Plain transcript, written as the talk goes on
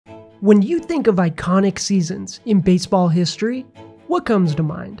When you think of iconic seasons in baseball history, what comes to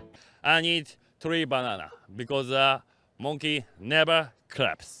mind? I need 3 banana because the monkey never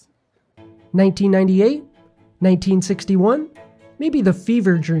claps. 1998? 1961? Maybe the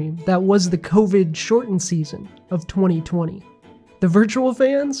fever dream that was the COVID-shortened season of 2020. The virtual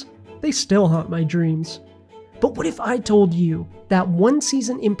fans? They still haunt my dreams. But what if I told you that one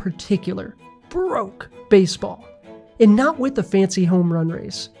season in particular broke baseball? And not with a fancy home run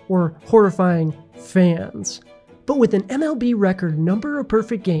race or horrifying fans, but with an MLB record number of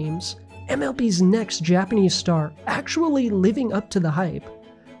perfect games, MLB's next Japanese star actually living up to the hype,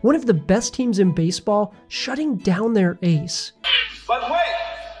 one of the best teams in baseball shutting down their ace. But wait,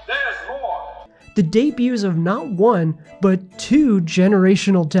 there's more! The debuts of not one, but 2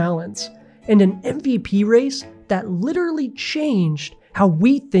 generational talents, and an MVP race that literally changed how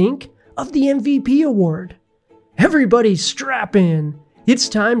we think of the MVP award. Everybody strap in! It's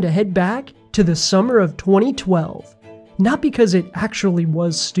time to head back to the summer of 2012. Not because it actually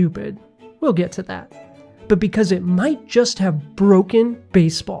was stupid, we'll get to that, but because it might just have broken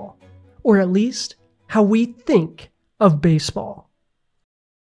baseball, or at least how we think of baseball.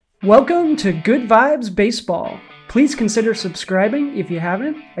 Welcome to Good Vibes Baseball. Please consider subscribing if you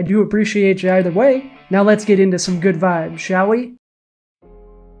haven't. I do appreciate you either way. Now let's get into some good vibes, shall we?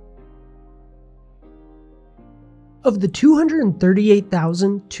 Of the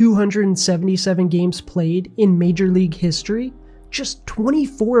 238,277 games played in Major League history, just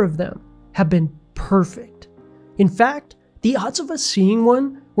 24 of them have been perfect. In fact, the odds of us seeing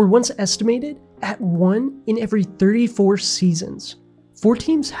one were once estimated at 1 in every 34 seasons. 4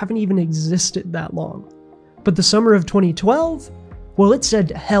 teams haven't even existed that long. But the summer of 2012? Well, it said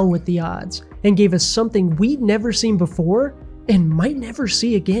to hell with the odds and gave us something we'd never seen before and might never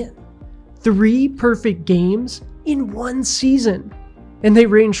see again. 3 perfect games in one season. And they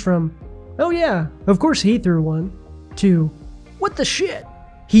range from, oh yeah, of course he threw one, to, what the shit,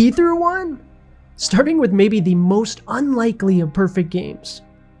 he threw one? Starting with maybe the most unlikely of perfect games.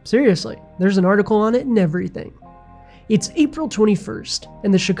 Seriously, there's an article on it and everything. It's April 21st,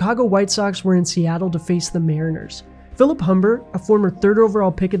 and the Chicago White Sox were in Seattle to face the Mariners. Philip Humber, a former 3rd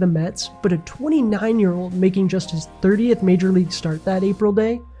overall pick of the Mets, but a 29-year-old making just his 30th Major League start that April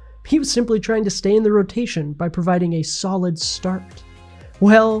day, he was simply trying to stay in the rotation by providing a solid start.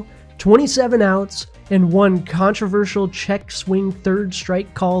 Well, 27 outs and 1 controversial check swing 3rd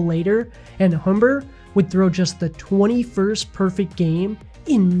strike call later, and Humber would throw just the 21st perfect game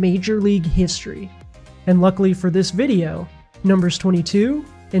in Major League history. And luckily for this video, numbers 22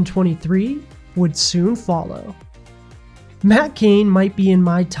 and 23 would soon follow. Matt Cain might be in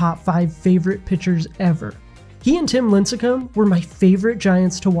my top 5 favorite pitchers ever. He and Tim Lincecum were my favorite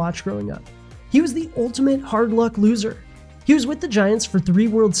Giants to watch growing up. He was the ultimate hard luck loser. He was with the Giants for 3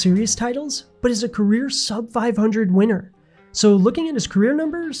 World Series titles, but is a career sub-500 winner. So looking at his career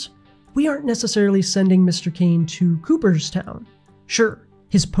numbers, we aren't necessarily sending Mr. Cain to Cooperstown. Sure,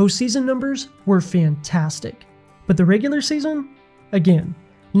 his postseason numbers were fantastic, but the regular season? Again,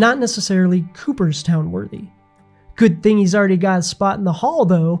 not necessarily Cooperstown worthy. Good thing he's already got a spot in the Hall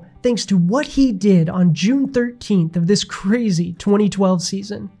though, thanks to what he did on June 13th of this crazy 2012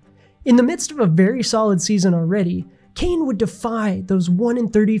 season. In the midst of a very solid season already, Cain would defy those 1 in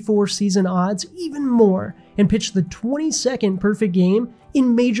 34 season odds even more and pitch the 22nd perfect game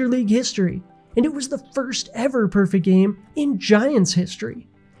in Major League history, and it was the first ever perfect game in Giants history.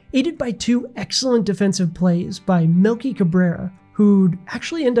 Aided by 2 excellent defensive plays by Melky Cabrera, who'd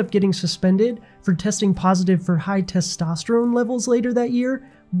actually end up getting suspended for testing positive for high testosterone levels later that year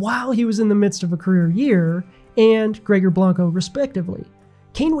while he was in the midst of a career year, and Gregor Blanco respectively.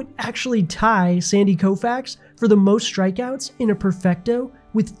 Cain would actually tie Sandy Koufax for the most strikeouts in a perfecto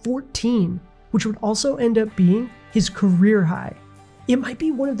with 14, which would also end up being his career high. It might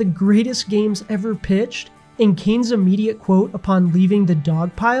be one of the greatest games ever pitched, and Cain's immediate quote upon leaving the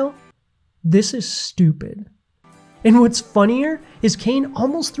dog pile, "This is stupid." And what's funnier is Cain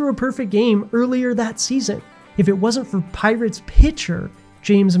almost threw a perfect game earlier that season, if it wasn't for Pirates pitcher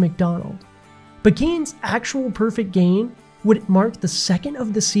James McDonald. But Cain's actual perfect game would mark the 2nd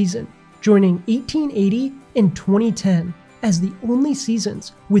of the season, joining 1880 and 2010 as the only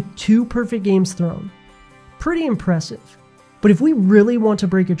seasons with 2 perfect games thrown. Pretty impressive. But if we really want to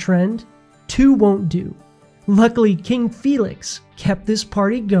break a trend, 2 won't do. Luckily, King Felix kept this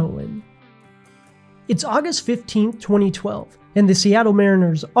party going. It's August 15th, 2012, and the Seattle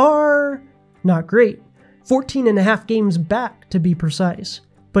Mariners are not great. 14.5 games back to be precise.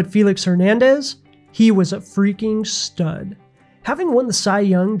 But Felix Hernandez, he was a freaking stud. Having won the Cy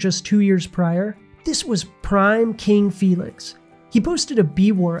Young just 2 years prior, this was prime King Felix. He posted a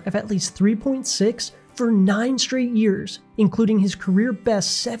B-WAR of at least 3.6 for 9 straight years, including his career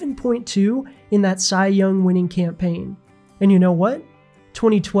best 7.2 in that Cy Young winning campaign. And you know what?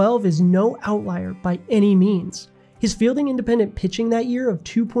 2012 is no outlier by any means. His fielding independent pitching that year of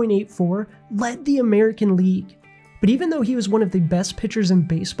 2.84 led the American League. But even though he was one of the best pitchers in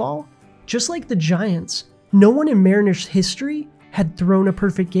baseball, just like the Giants, no one in Mariners history had thrown a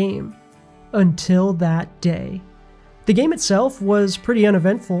perfect game. Until that day. The game itself was pretty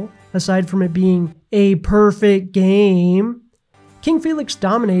uneventful, aside from it being a perfect game. King Felix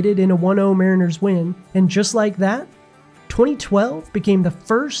dominated in a 1-0 Mariners win, and just like that, 2012 became the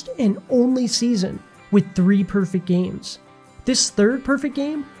first and only season with 3 perfect games. This third perfect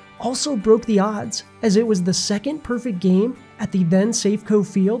game also broke the odds, as it was the second perfect game at the then Safeco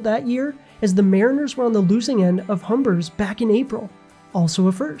Field that year, as the Mariners were on the losing end of Humbers back in April, also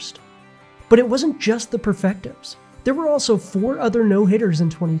a first. But it wasn't just the perfectos. There were also 4 other no-hitters in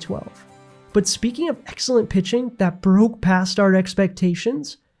 2012. But speaking of excellent pitching that broke past our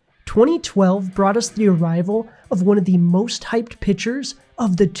expectations, 2012 brought us the arrival of one of the most hyped pitchers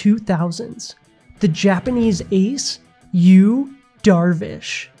of the 2000s, the Japanese ace, Yu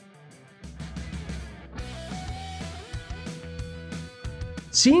Darvish.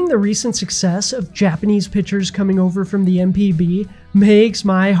 Seeing the recent success of Japanese pitchers coming over from the MPB makes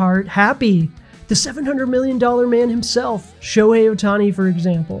my heart happy. The $700 million man himself, Shohei Ohtani for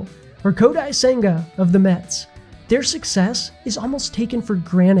example, or Kodai Senga of the Mets. Their success is almost taken for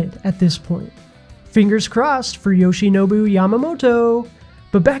granted at this point. Fingers crossed for Yoshinobu Yamamoto.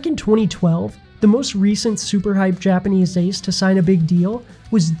 But back in 2012, the most recent super hyped Japanese ace to sign a big deal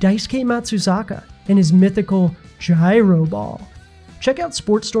was Daisuke Matsuzaka and his mythical gyro ball. Check out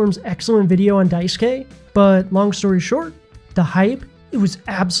Sportstorm's excellent video on Daisuke, but long story short, the hype, it was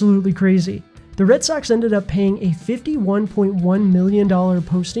absolutely crazy. The Red Sox ended up paying a $51.1 million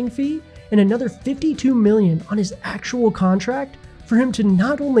posting fee and another $52 million on his actual contract for him to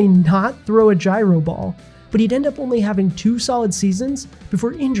not only not throw a gyro ball, but he'd end up only having 2 solid seasons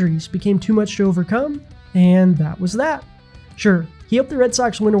before injuries became too much to overcome, and that was that. Sure, he helped the Red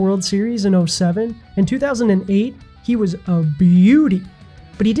Sox win a World Series in 2007, and 2008, he was a beauty,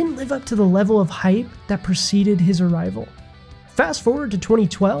 but he didn't live up to the level of hype that preceded his arrival. Fast forward to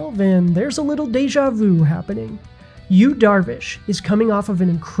 2012, and there's a little deja vu happening. Yu Darvish is coming off of an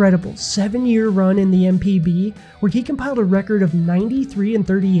incredible 7-year run in the MPB, where he compiled a record of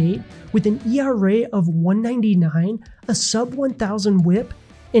 93-38 with an ERA of 199, a sub-1000 whip,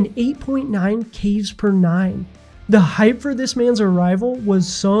 and 8.9 Ks per 9. The hype for this man's arrival was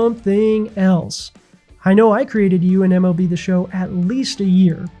something else. I know I created You and MLB The Show at least a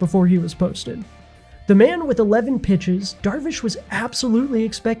year before he was posted. The man with 11 pitches, Darvish was absolutely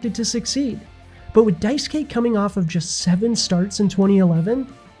expected to succeed. But with Daisuke coming off of just 7 starts in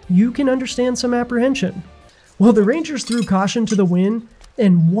 2011, you can understand some apprehension. Well, the Rangers threw caution to the wind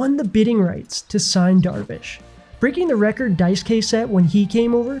and won the bidding rights to sign Darvish. Breaking the record Daisuke set when he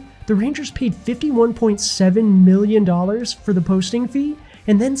came over, the Rangers paid $51.7 million for the posting fee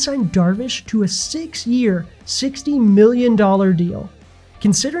and then signed Darvish to a 6-year, $60 million deal.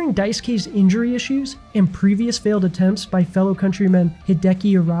 Considering Daisuke's injury issues and previous failed attempts by fellow countrymen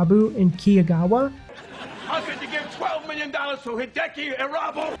Hideki Irabu and Kiyagawa, How could you give $12 million to Hideki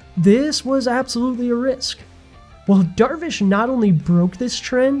Irabu? this was absolutely a risk. While Darvish not only broke this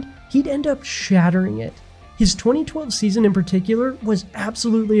trend, he'd end up shattering it. His 2012 season in particular was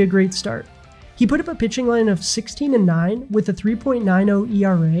absolutely a great start. He put up a pitching line of 16-9 with a 3.90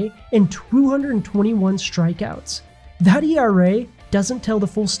 ERA and 221 strikeouts. That ERA doesn't tell the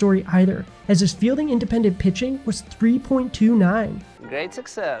full story either, as his fielding independent pitching was 3.29. Great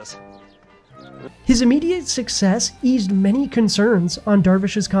success. His immediate success eased many concerns on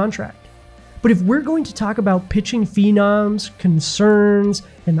Darvish's contract. But if we're going to talk about pitching phenoms, concerns,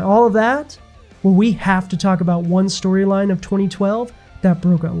 and all of that, well, we have to talk about one storyline of 2012 that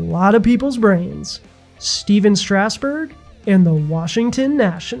broke a lot of people's brains: Steven Strasburg and the Washington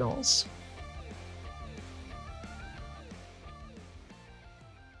Nationals.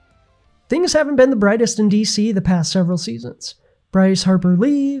 Things haven't been the brightest in DC the past several seasons. Bryce Harper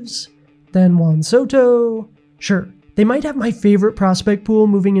leaves, then Juan Soto. Sure, they might have my favorite prospect pool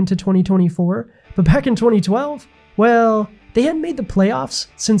moving into 2024, but back in 2012, well, they hadn't made the playoffs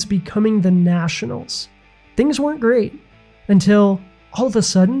since becoming the Nationals. Things weren't great, until all of a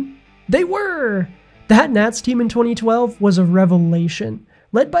sudden, they were! That Nats team in 2012 was a revelation.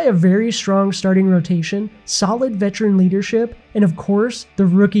 Led by a very strong starting rotation, solid veteran leadership, and of course, the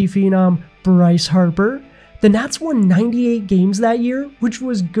rookie phenom Bryce Harper, the Nats won 98 games that year, which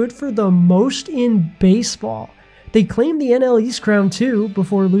was good for the most in baseball. They claimed the NL East crown too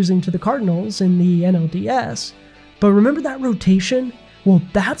before losing to the Cardinals in the NLDS. But remember that rotation? Well,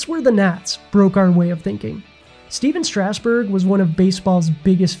 that's where the Nats broke our way of thinking. Steven Strasburg was one of baseball's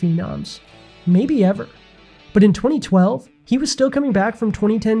biggest phenoms, maybe ever. But in 2012, he was still coming back from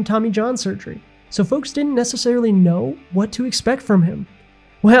 2010 Tommy John surgery, so folks didn't necessarily know what to expect from him.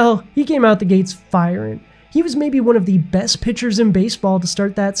 Well, he came out the gates firing. He was maybe one of the best pitchers in baseball to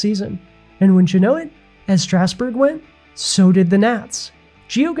start that season. And wouldn't you know it, as Strasburg went, so did the Nats.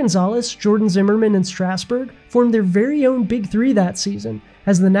 Gio Gonzalez, Jordan Zimmermann, and Strasburg formed their very own Big Three that season,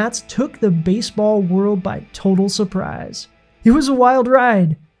 as the Nats took the baseball world by total surprise. It was a wild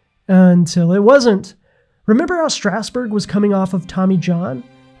ride, until it wasn't. Remember how Strasburg was coming off of Tommy John?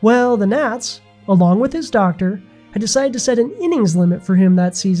 Well, the Nats, along with his doctor, had decided to set an innings limit for him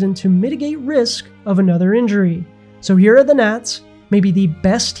that season to mitigate risk of another injury. So here are the Nats, maybe the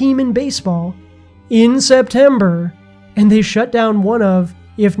best team in baseball, in September, and they shut down one of,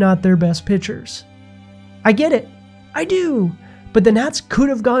 if not their best pitchers. I get it. I do. But the Nats could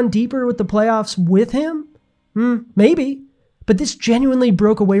have gone deeper with the playoffs with him? Maybe. But this genuinely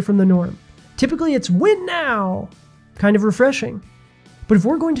broke away from the norm. Typically it's win now. Kind of refreshing. But if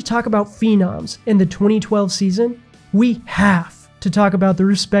we're going to talk about phenoms in the 2012 season, we have to talk about the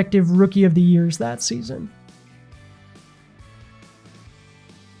respective Rookie of the Years that season.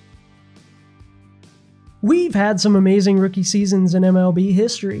 We've had some amazing rookie seasons in MLB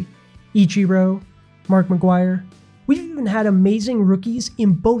history. Ichiro, Mark McGwire. We've even had amazing rookies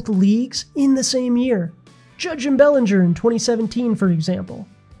in both leagues in the same year. Judge and Bellinger in 2017, for example.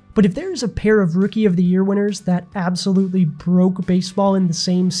 But if there's a pair of Rookie of the Year winners that absolutely broke baseball in the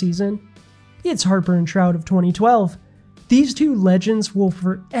same season, it's Harper and Trout of 2012. These two legends will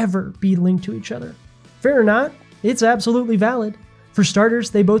forever be linked to each other. Fair or not, it's absolutely valid. For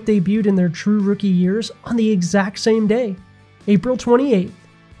starters, they both debuted in their true rookie years on the exact same day, April 28th,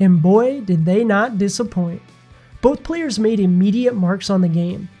 and boy, did they not disappoint. Both players made immediate marks on the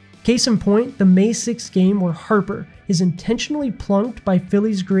game. Case in point, the May 6th game where Harper is intentionally plunked by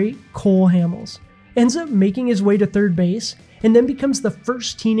Phillies great Cole Hamels, ends up making his way to third base, and then becomes the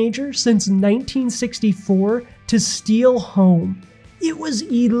first teenager since 1964 to steal home. It was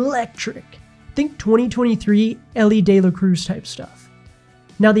electric. Think 2023 Ellie De La Cruz type stuff.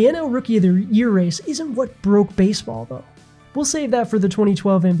 Now the NL Rookie of the Year race isn't what broke baseball though. We'll save that for the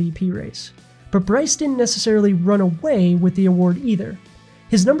 2012 MVP race. But Bryce didn't necessarily run away with the award either.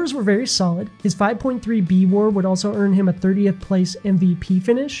 His numbers were very solid. His 5.3 B WAR would also earn him a 30th place MVP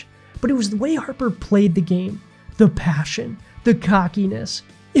finish, but it was the way Harper played the game, the passion, the cockiness.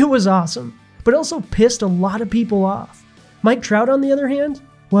 It was awesome, but also pissed a lot of people off. Mike Trout, on the other hand,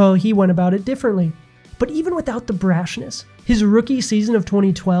 well, he went about it differently. But even without the brashness, his rookie season of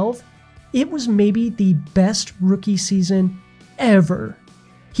 2012, it was maybe the best rookie season ever.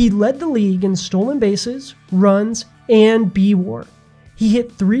 He led the league in stolen bases, runs, and B WAR. He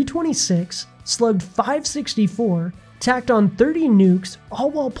hit .326, slugged .564, tacked on 30 nukes, all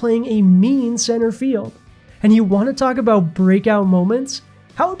while playing a mean center field. And you want to talk about breakout moments?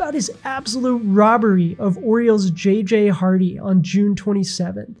 How about his absolute robbery of Orioles' J.J. Hardy on June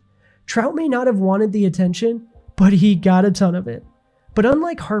 27th? Trout may not have wanted the attention, but he got a ton of it. But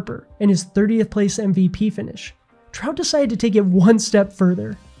unlike Harper and his 30th place MVP finish, Trout decided to take it one step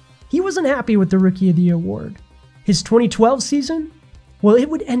further. He wasn't happy with the Rookie of the Year award. His 2012 season? Well, it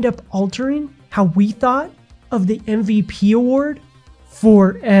would end up altering how we thought of the MVP award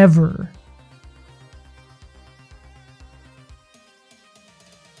forever.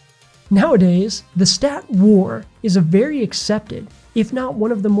 Nowadays, the stat WAR is a very accepted, if not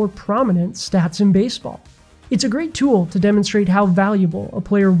one of the more prominent stats in baseball. It's a great tool to demonstrate how valuable a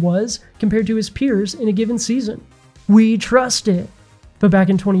player was compared to his peers in a given season. We trust it. But back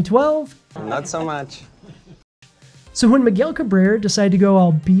in 2012, not so much. So when Miguel Cabrera decided to go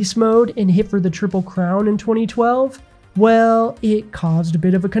all beast mode and hit for the Triple Crown in 2012, well, it caused a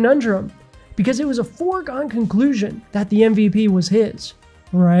bit of a conundrum, because it was a foregone conclusion that the MVP was his,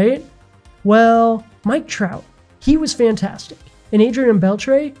 right? Well, Mike Trout, he was fantastic, and Adrian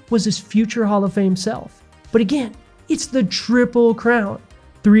Beltre was his future Hall of Fame self. But again, it's the Triple Crown.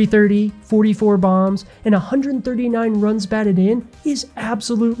 330, 44 bombs, and 139 runs batted in is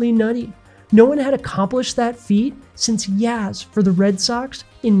absolutely nutty. No one had accomplished that feat since Yaz for the Red Sox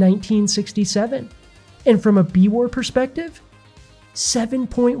in 1967. And from a B WAR perspective,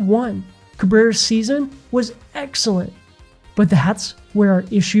 7.1. Cabrera's season was excellent. But that's where our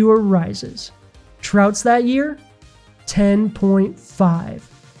issue arises. Trout's that year, 10.5.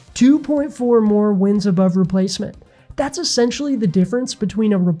 2.4 more wins above replacement. That's essentially the difference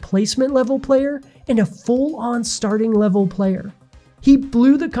between a replacement level player and a full-on starting level player. He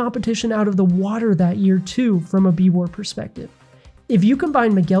blew the competition out of the water that year too from a B-WAR perspective. If you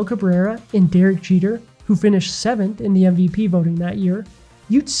combine Miguel Cabrera and Derek Jeter, who finished 7th in the MVP voting that year,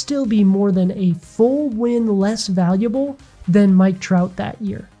 you'd still be more than a full win less valuable than Mike Trout that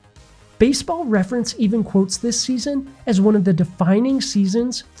year. Baseball Reference even quotes this season as one of the defining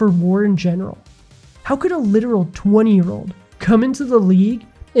seasons for WAR in general. How could a literal 20-year-old come into the league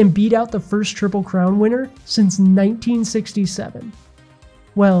and beat out the first Triple Crown winner since 1967?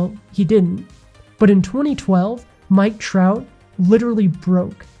 Well, he didn't. But in 2012, Mike Trout literally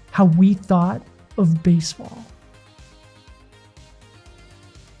broke how we thought of baseball.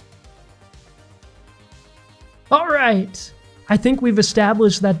 All right, I think we've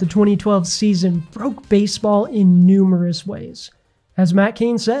established that the 2012 season broke baseball in numerous ways. As Matt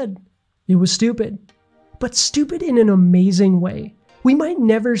Cain said, it was stupid, but stupid in an amazing way. We might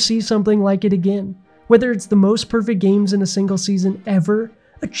never see something like it again, whether it's the most perfect games in a single season ever,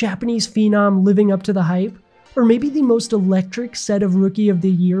 a Japanese phenom living up to the hype, or maybe the most electric set of Rookie of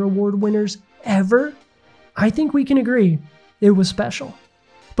the Year award winners ever. I think we can agree it was special.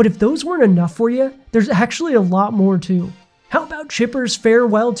 But if those weren't enough for you, there's actually a lot more too. How about Chipper's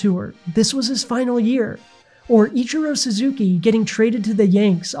farewell tour? This was his final year. Or Ichiro Suzuki getting traded to the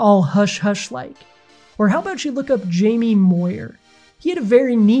Yanks all hush-hush-like. Or how about you look up Jamie Moyer? He had a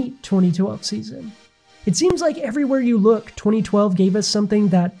very neat 2012 season. It seems like everywhere you look, 2012 gave us something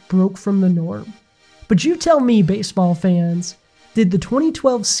that broke from the norm. But you tell me, baseball fans, did the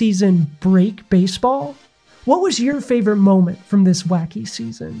 2012 season break baseball? What was your favorite moment from this wacky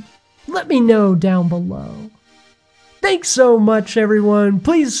season? Let me know down below. Thanks so much, everyone.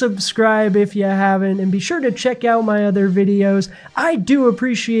 Please subscribe if you haven't, and be sure to check out my other videos. I do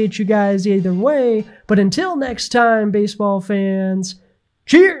appreciate you guys either way, but until next time, baseball fans,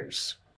 cheers!